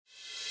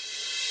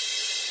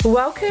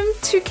Welcome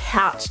to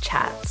Couch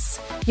Chats,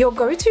 your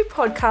go-to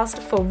podcast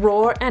for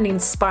raw and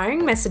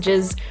inspiring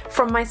messages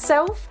from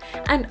myself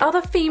and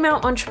other female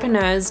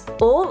entrepreneurs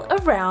all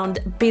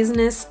around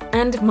business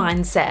and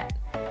mindset.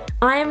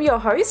 I am your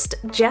host,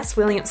 Jess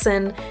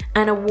Williamson,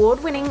 an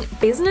award-winning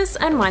business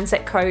and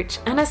mindset coach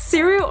and a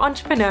serial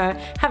entrepreneur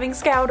having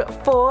scaled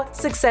 4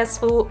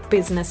 successful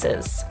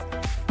businesses.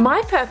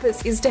 My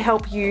purpose is to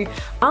help you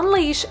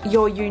unleash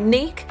your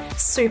unique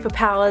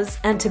superpowers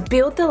and to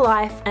build the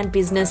life and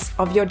business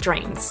of your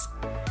dreams.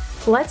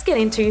 Let's get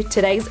into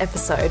today's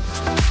episode.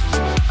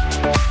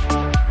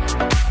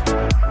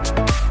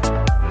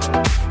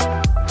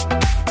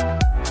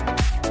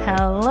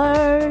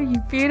 Hello, you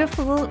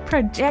beautiful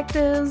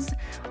projectors.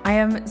 I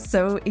am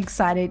so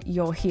excited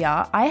you're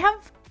here. I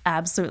have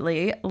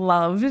absolutely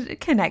loved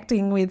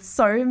connecting with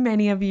so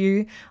many of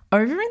you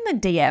over in the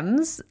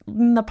DMs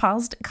in the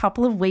past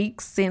couple of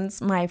weeks since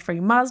my free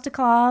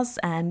masterclass,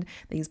 and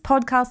these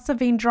podcasts have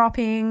been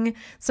dropping.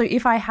 So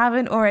if I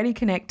haven't already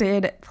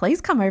connected,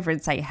 please come over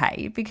and say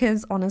hey,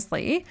 because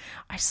honestly,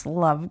 I just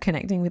love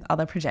connecting with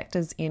other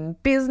projectors in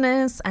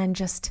business and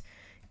just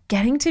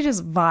getting to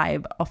just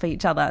vibe off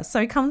each other.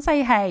 So come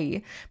say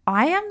hey.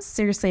 I am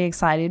seriously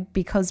excited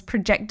because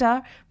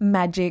Projector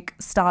Magic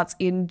starts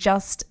in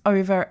just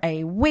over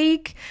a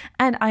week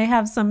and I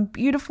have some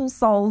beautiful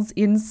souls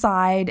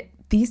inside.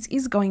 This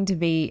is going to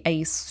be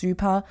a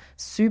super,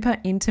 super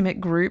intimate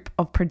group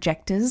of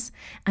projectors.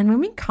 And when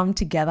we come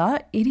together,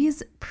 it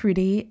is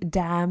pretty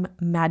damn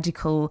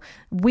magical.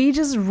 We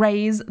just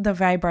raise the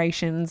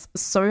vibrations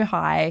so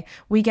high.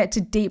 We get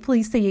to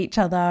deeply see each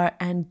other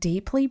and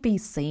deeply be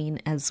seen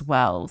as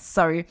well.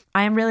 So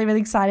I am really,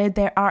 really excited.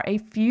 There are a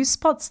few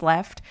spots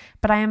left,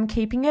 but I am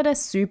keeping it a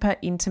super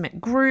intimate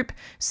group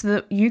so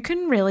that you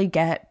can really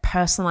get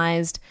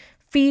personalized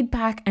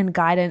feedback and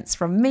guidance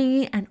from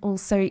me and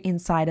also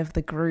inside of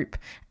the group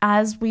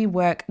as we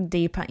work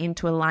deeper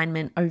into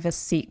alignment over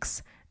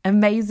 6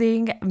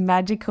 amazing,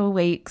 magical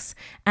weeks.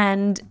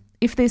 And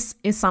if this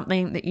is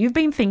something that you've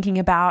been thinking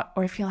about,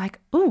 or if you're like,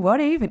 oh,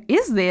 what even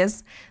is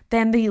this?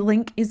 Then the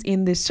link is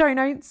in the show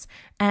notes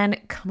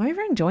and come over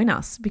and join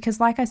us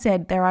because like I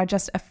said, there are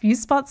just a few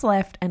spots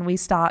left and we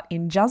start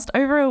in just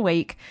over a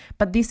week,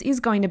 but this is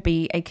going to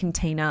be a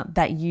container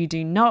that you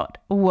do not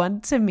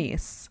want to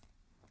miss.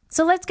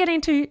 So let's get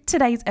into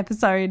today's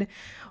episode.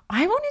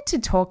 I wanted to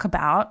talk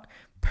about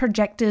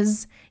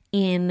projectors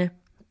in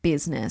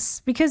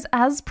business because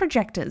as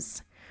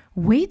projectors,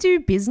 we do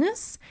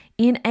business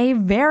in a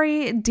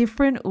very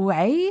different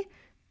way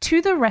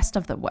to the rest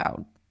of the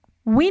world.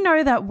 We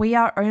know that we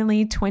are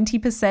only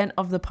 20%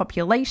 of the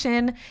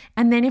population.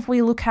 And then if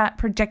we look at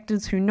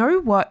projectors who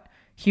know what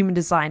human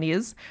design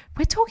is,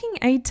 we're talking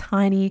a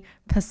tiny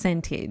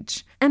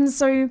percentage. And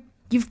so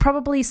you've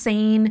probably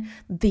seen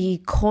the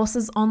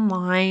courses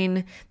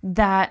online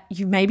that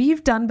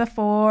you've done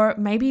before,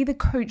 maybe the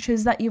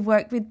coaches that you've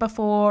worked with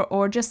before,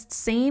 or just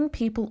seen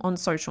people on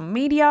social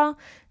media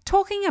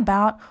talking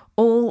about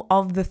all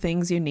of the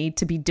things you need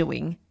to be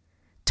doing.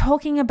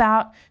 Talking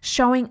about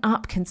showing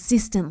up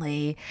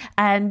consistently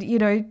and,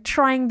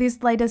 trying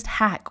this latest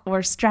hack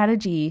or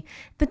strategy.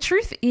 The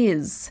truth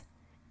is,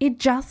 it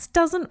just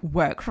doesn't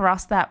work for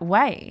us that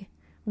way.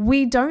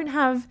 We don't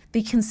have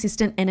the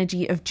consistent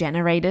energy of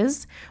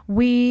generators.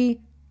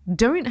 We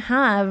don't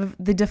have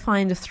the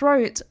defined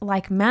throat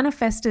like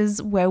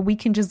manifestors where we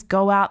can just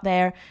go out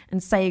there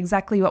and say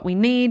exactly what we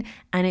need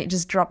and it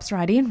just drops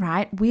right in,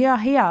 right? We are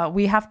here.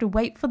 We have to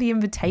wait for the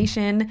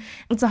invitation.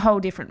 It's a whole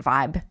different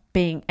vibe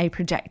being a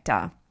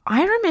projector.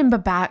 I remember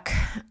back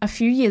a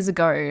few years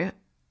ago,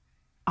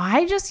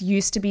 I just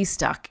used to be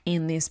stuck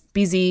in this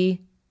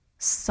busy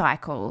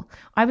cycle.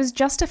 I was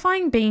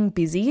justifying being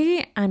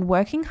busy and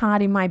working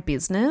hard in my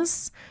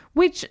business,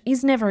 which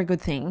is never a good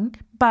thing,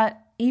 but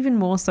even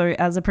more so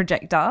as a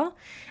projector.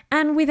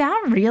 And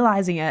without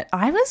realizing it,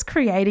 I was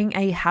creating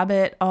a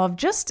habit of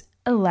just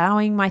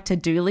allowing my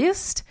to-do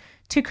list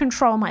to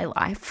control my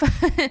life,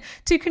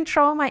 to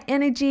control my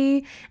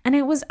energy. And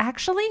it was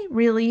actually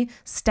really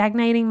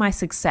stagnating my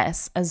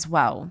success as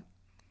well.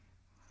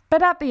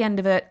 But at the end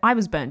of it, I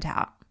was burnt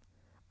out.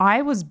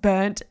 I was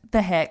burnt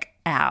the heck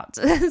out.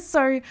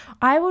 So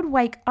I would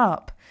wake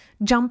up,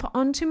 jump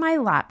onto my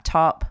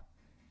laptop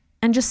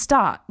and just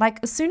start. Like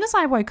as soon as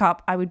I woke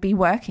up, I would be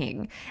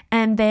working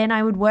and then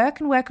I would work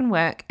and work and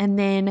work. And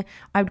then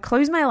I would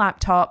close my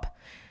laptop,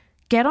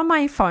 get on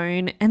my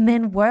phone and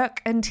then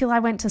work until I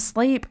went to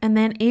sleep. And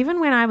then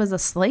even when I was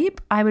asleep,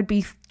 I would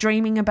be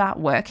dreaming about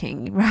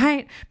working,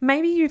 right?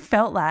 Maybe you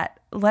felt that.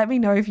 Let me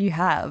know if you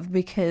have,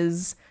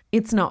 because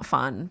it's not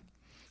fun.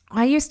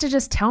 I used to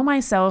just tell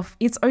myself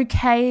it's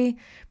okay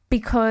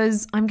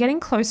because I'm getting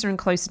closer and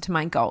closer to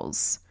my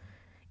goals.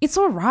 It's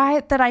all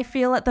right that I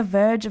feel at the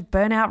verge of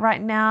burnout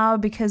right now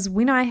because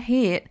when I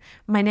hit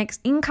my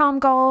next income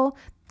goal,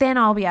 then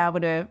I'll be able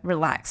to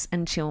relax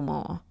and chill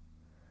more.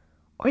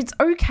 Or it's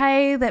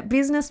okay that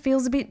business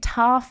feels a bit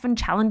tough and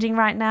challenging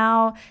right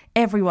now.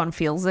 Everyone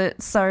feels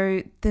it.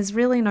 So there's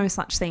really no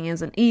such thing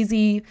as an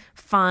easy,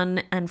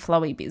 fun, and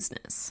flowy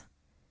business.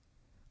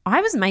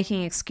 I was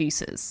making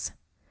excuses.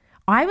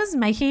 I was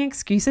making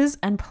excuses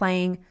and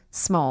playing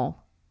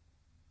small.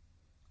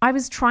 I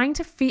was trying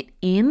to fit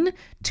in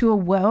to a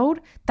world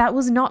that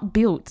was not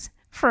built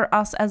for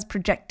us as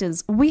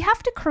projectors. We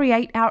have to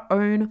create our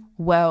own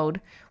world.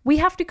 We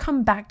have to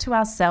come back to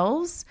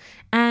ourselves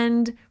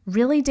and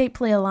really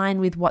deeply align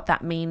with what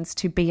that means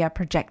to be a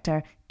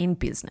projector in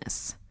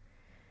business.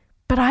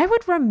 But I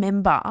would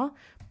remember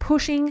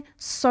pushing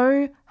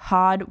so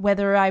hard,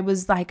 whether I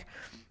was like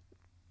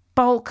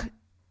bulk,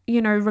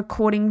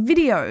 recording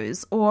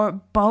videos or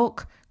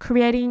bulk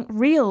creating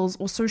reels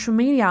or social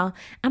media.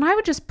 And I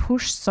would just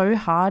push so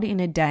hard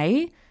in a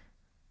day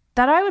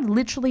that I would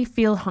literally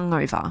feel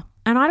hungover.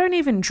 And I don't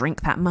even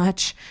drink that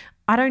much.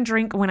 I don't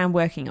drink when I'm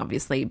working,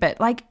 obviously, but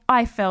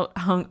I felt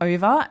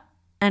hungover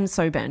and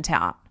so burnt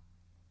out.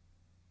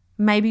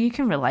 Maybe you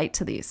can relate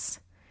to this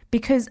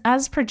because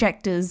as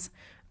projectors,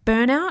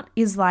 burnout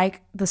is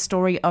like the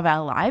story of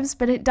our lives,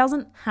 but it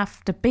doesn't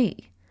have to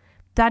be.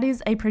 That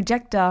is a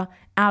projector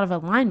out of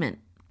alignment.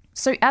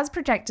 So as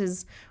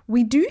projectors,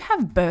 we do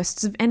have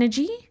bursts of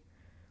energy,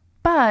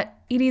 but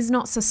it is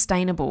not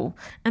sustainable.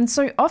 And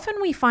so often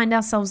we find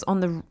ourselves on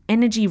the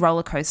energy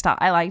roller coaster,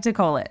 I like to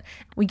call it.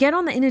 We get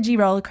on the energy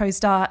roller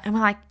coaster and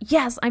we're like,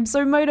 yes, I'm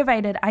so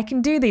motivated. I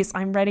can do this.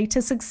 I'm ready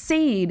to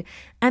succeed.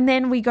 And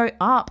then we go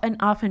up and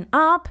up and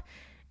up.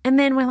 And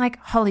then we're like,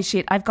 holy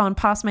shit, I've gone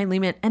past my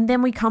limit. And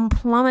then we come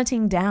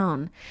plummeting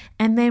down.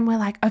 And then we're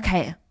like,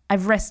 okay,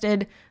 I've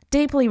rested,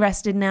 deeply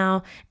rested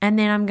now. And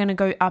then I'm going to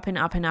go up and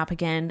up and up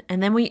again.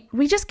 And then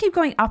we just keep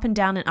going up and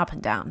down and up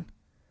and down.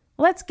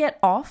 Let's get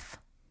off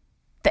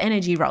the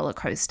energy roller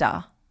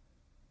coaster.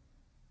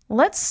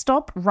 Let's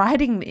stop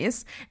riding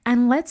this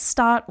and let's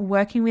start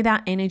working with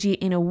our energy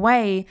in a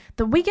way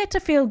that we get to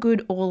feel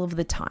good all of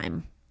the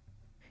time.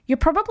 You're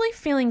probably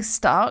feeling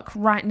stuck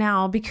right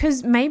now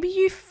because maybe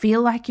you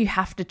feel like you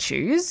have to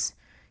choose.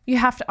 You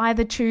have to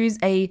either choose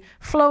a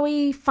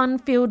flowy,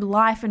 fun-filled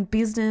life and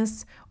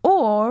business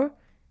or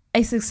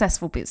a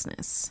successful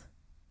business.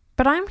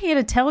 But I'm here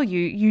to tell you,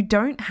 you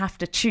don't have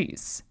to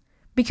choose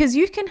because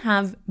you can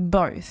have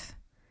both.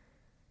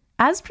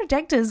 As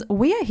projectors,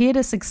 we are here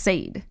to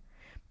succeed,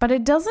 but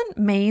it doesn't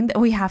mean that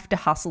we have to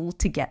hustle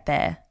to get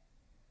there.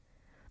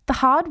 The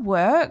hard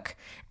work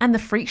and the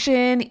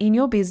friction in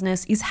your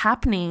business is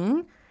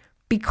happening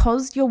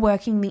because you're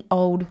working the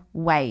old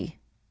way.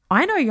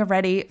 I know you're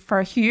ready for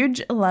a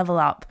huge level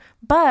up,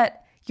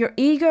 but your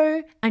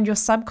ego and your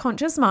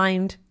subconscious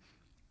mind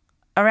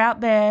are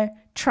out there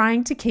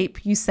trying to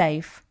keep you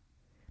safe.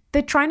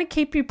 They're trying to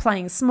keep you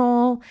playing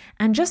small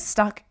and just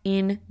stuck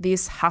in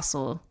this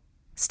hustle,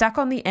 stuck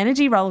on the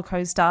energy roller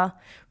coaster,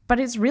 but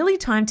it's really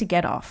time to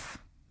get off.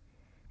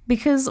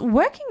 Because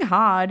working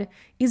hard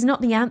is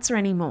not the answer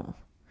anymore.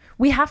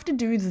 We have to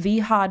do the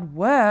hard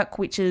work,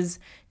 which is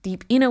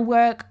deep inner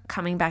work,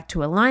 coming back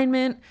to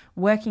alignment,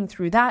 working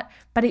through that,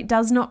 but it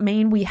does not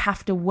mean we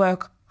have to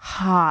work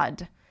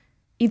hard.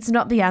 It's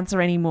not the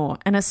answer anymore,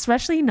 and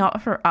especially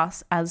not for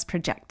us as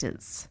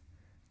projectors.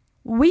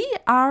 We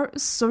are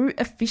so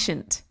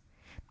efficient.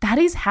 That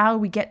is how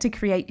we get to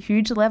create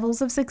huge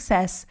levels of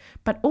success,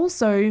 but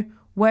also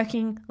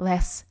working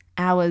less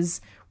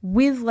hours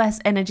with less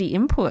energy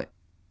input.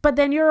 But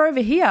then you're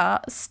over here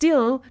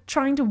still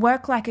trying to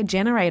work like a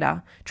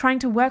generator, trying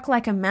to work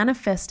like a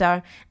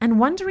manifestor and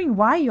wondering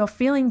why you're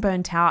feeling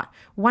burnt out,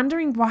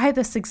 wondering why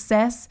the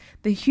success,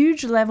 the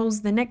huge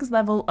levels, the next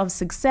level of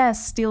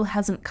success still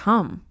hasn't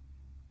come.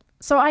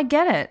 So I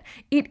get it.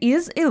 It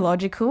is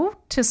illogical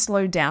to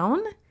slow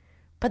down,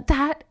 but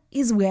that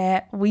is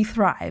where we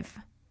thrive.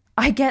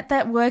 I get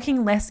that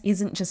working less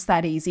isn't just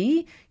that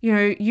easy.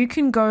 You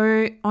can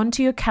go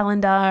onto your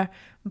calendar,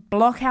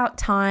 block out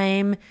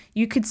time.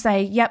 You could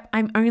say, yep,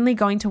 I'm only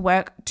going to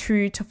work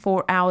 2 to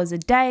 4 hours a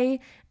day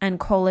and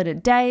call it a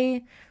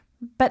day.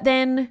 But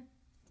then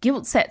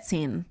guilt sets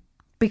in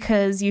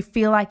because you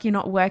feel like you're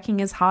not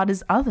working as hard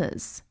as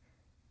others.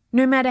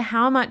 No matter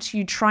how much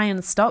you try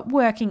and stop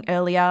working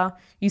earlier,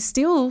 you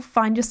still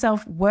find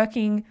yourself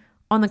working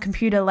on the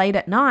computer late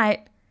at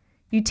night.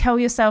 You tell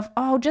yourself,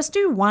 oh, just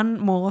do one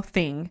more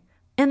thing.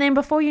 And then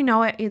before you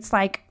know it, it's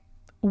like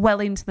well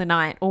into the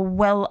night or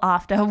well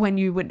after when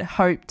you would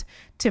hoped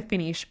to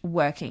finish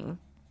working.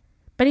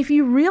 But if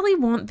you really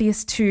want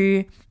this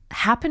to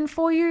happen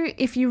for you,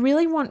 if you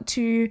really want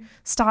to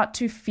start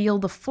to feel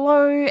the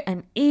flow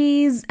and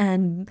ease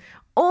and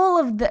all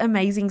of the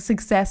amazing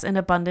success and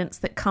abundance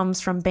that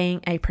comes from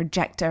being a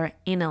projector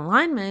in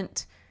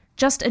alignment,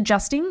 just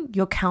adjusting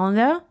your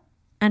calendar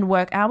and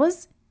work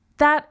hours,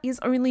 that is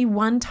only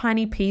one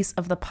tiny piece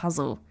of the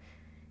puzzle.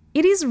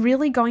 It is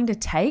really going to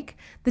take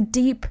the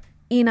deep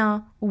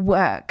inner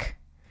work,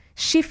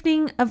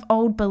 shifting of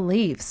old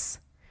beliefs.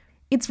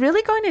 It's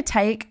really going to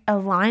take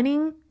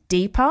aligning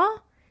deeper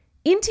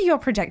into your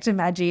projector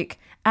magic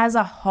as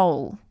a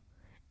whole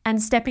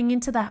and stepping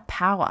into that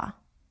power.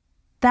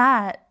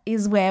 That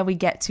is where we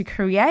get to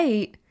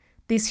create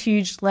this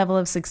huge level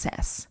of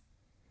success.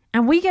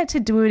 And we get to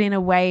do it in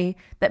a way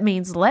that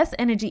means less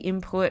energy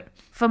input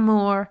for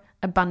more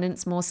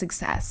abundance, more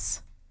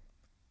success.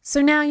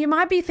 So now you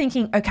might be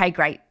thinking, okay,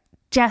 great.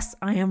 Jess,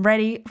 I am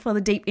ready for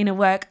the deep inner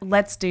work.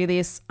 Let's do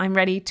this. I'm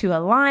ready to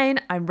align.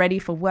 I'm ready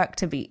for work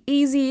to be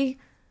easy.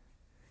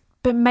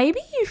 But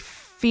maybe you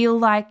feel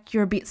like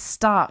you're a bit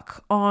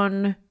stuck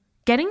on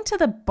getting to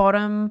the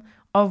bottom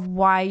of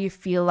why you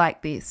feel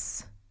like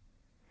this.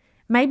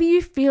 Maybe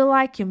you feel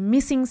like you're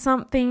missing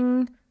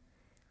something.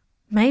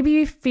 Maybe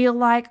you feel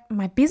like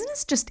my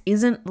business just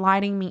isn't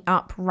lighting me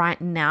up right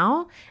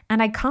now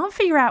and I can't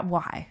figure out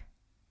why.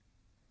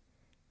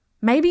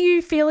 Maybe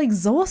you feel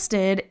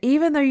exhausted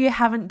even though you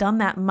haven't done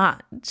that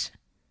much.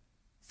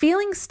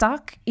 Feeling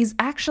stuck is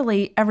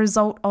actually a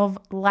result of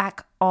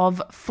lack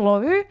of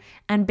flow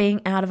and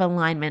being out of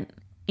alignment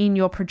in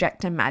your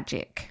projector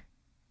magic.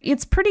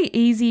 It's pretty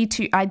easy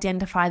to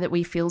identify that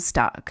we feel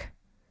stuck,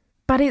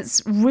 but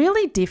it's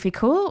really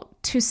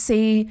difficult to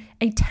see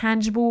a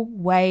tangible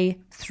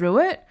way through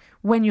it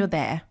when you're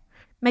there.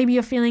 Maybe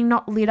you're feeling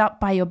not lit up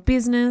by your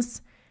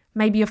business.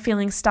 Maybe you're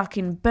feeling stuck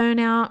in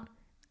burnout.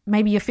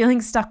 Maybe you're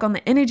feeling stuck on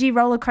the energy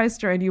roller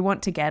coaster and you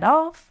want to get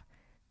off.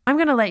 I'm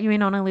going to let you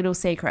in on a little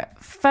secret.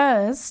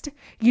 First,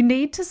 you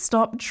need to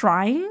stop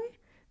trying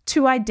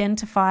to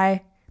identify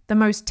the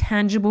most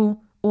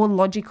tangible or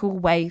logical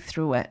way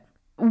through it.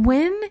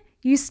 When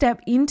you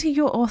step into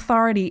your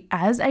authority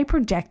as a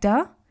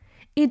projector,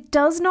 it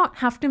does not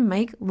have to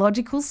make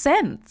logical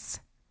sense.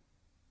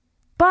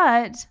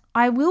 But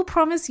I will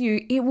promise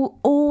you, it will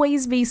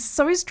always be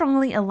so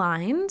strongly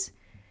aligned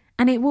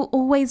and it will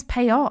always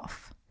pay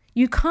off.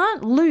 You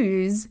can't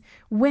lose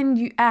when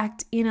you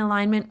act in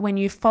alignment, when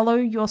you follow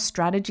your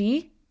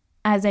strategy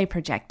as a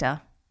projector.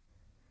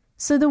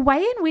 So the way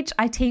in which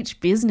I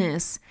teach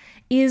business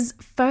is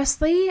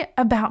firstly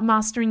about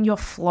mastering your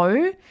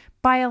flow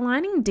by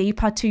aligning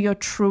deeper to your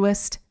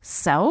truest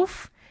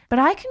self. But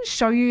I can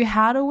show you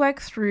how to work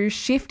through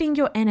shifting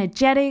your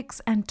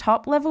energetics and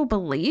top level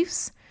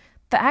beliefs,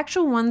 the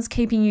actual ones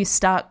keeping you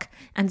stuck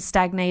and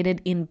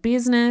stagnated in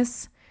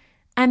business.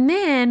 And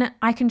then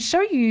I can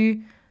show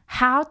you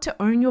how to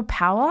own your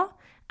power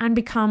and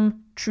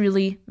become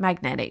truly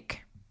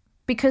magnetic,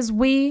 because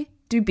we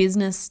do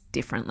business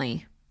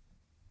differently.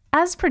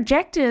 As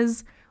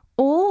projectors,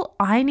 all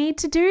I need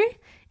to do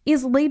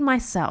is lead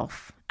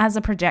myself as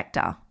a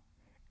projector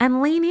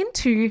and lean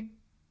into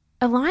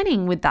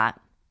aligning with that.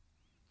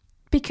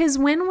 Because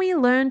when we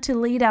learn to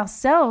lead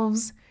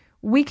ourselves,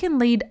 we can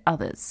lead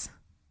others.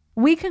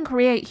 We can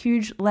create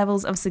huge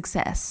levels of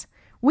success.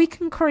 We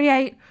can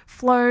create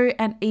flow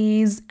and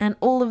ease and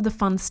all of the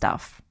fun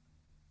stuff.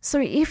 So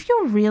if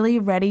you're really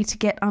ready to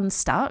get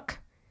unstuck,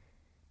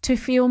 to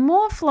feel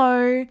more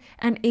flow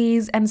and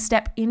ease and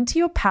step into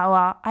your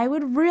power, I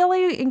would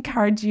really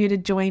encourage you to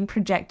join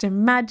Projector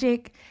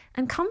Magic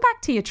and come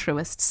back to your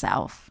truest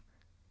self.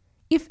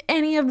 If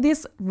any of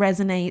this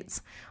resonates,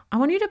 I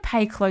want you to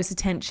pay close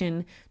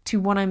attention to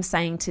what I'm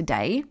saying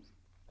today.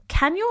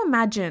 Can you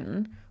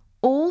imagine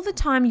all the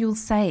time you'll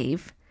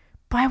save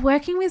by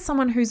working with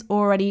someone who's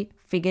already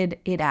figured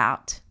it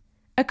out?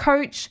 A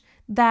coach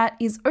that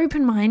is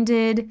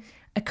open-minded,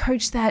 a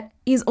coach that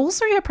is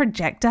also a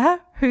projector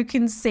who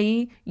can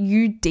see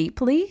you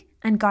deeply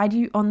and guide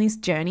you on this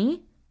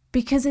journey,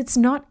 because it's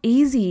not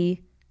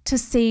easy to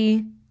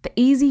see the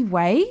easy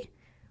way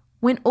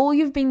when all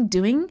you've been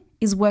doing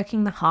is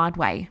working the hard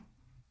way.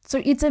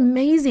 So it's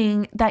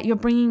amazing that you're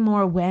bringing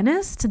more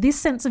awareness to this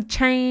sense of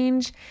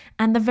change,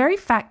 and the very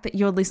fact that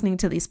you're listening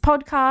to this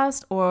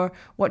podcast or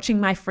watching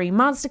my free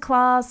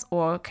masterclass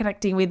or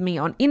connecting with me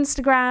on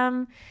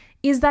Instagram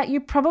is that you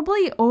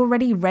probably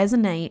already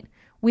resonate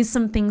with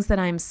some things that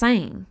I'm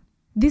saying.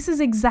 This is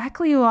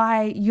exactly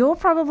why you're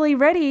probably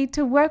ready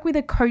to work with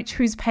a coach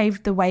who's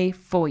paved the way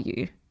for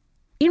you.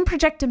 In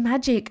Projector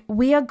Magic,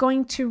 we are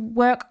going to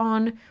work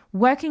on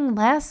working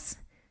less,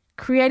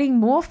 creating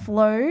more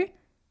flow,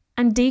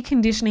 and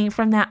deconditioning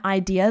from that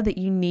idea that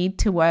you need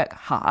to work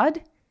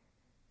hard.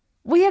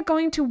 We are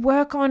going to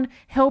work on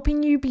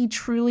helping you be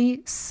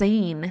truly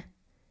seen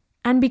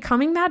and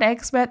becoming that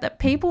expert that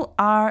people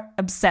are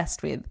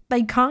obsessed with.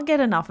 They can't get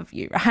enough of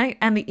you, right?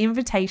 And the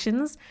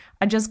invitations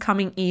are just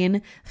coming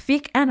in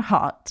thick and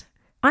hot.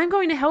 I'm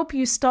going to help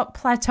you stop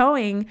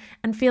plateauing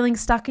and feeling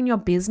stuck in your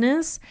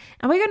business.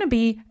 And we're going to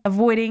be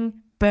avoiding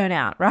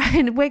burnout,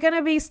 right? We're going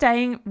to be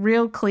staying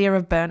real clear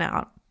of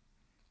burnout.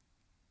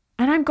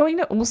 And I'm going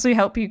to also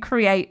help you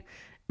create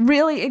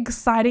really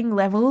exciting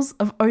levels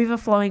of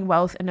overflowing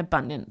wealth and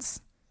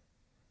abundance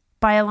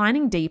by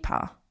aligning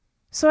deeper.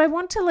 So I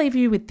want to leave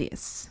you with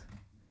this.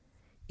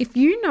 If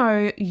you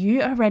know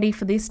you are ready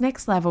for this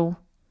next level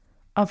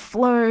of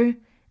flow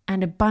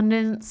and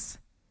abundance,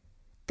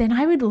 then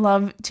I would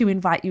love to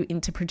invite you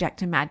into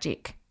Projector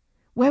Magic,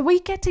 where we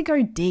get to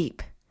go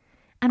deep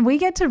and we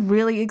get to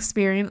really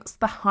experience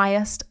the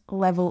highest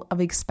level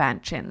of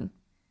expansion.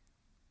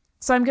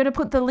 So I'm going to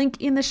put the link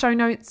in the show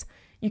notes.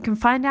 You can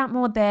find out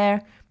more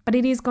there, but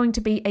it is going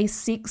to be a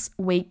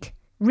 6-week,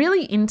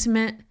 really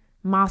intimate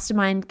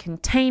mastermind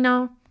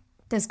container.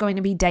 There's going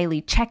to be daily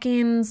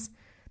check-ins.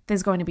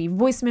 There's going to be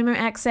voice memo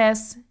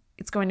access.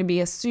 It's going to be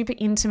a super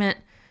intimate,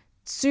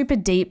 super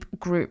deep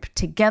group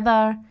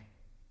together.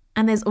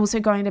 And there's also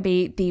going to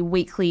be the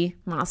weekly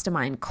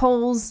mastermind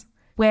calls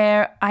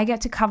where I get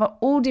to cover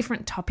all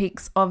different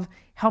topics of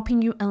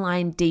helping you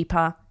align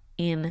deeper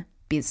in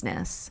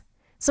business.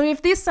 So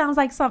if this sounds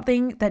like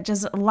something that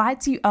just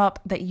lights you up,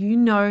 that you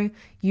know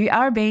you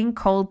are being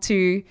called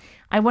to,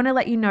 I want to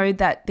let you know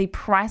that the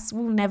price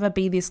will never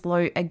be this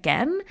low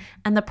again,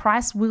 and the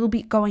price will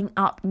be going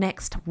up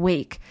next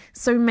week.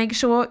 So make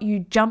sure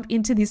you jump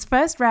into this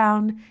first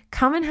round,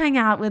 come and hang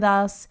out with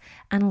us,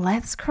 and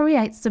let's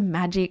create some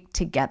magic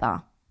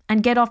together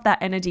and get off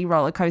that energy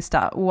roller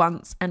coaster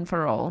once and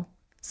for all.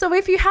 So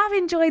if you have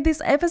enjoyed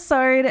this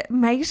episode,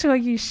 make sure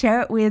you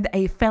share it with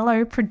a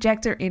fellow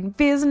projector in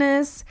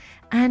business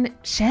and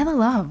share the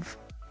love.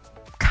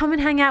 Come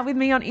and hang out with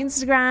me on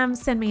Instagram,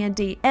 send me a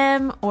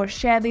DM, or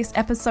share this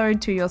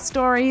episode to your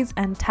stories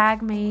and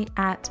tag me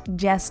at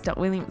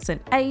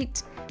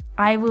jess.williamson8.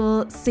 I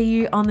will see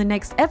you on the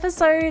next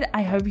episode.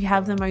 I hope you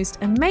have the most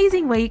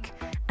amazing week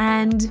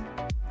and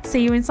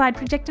see you inside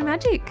Projector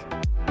Magic.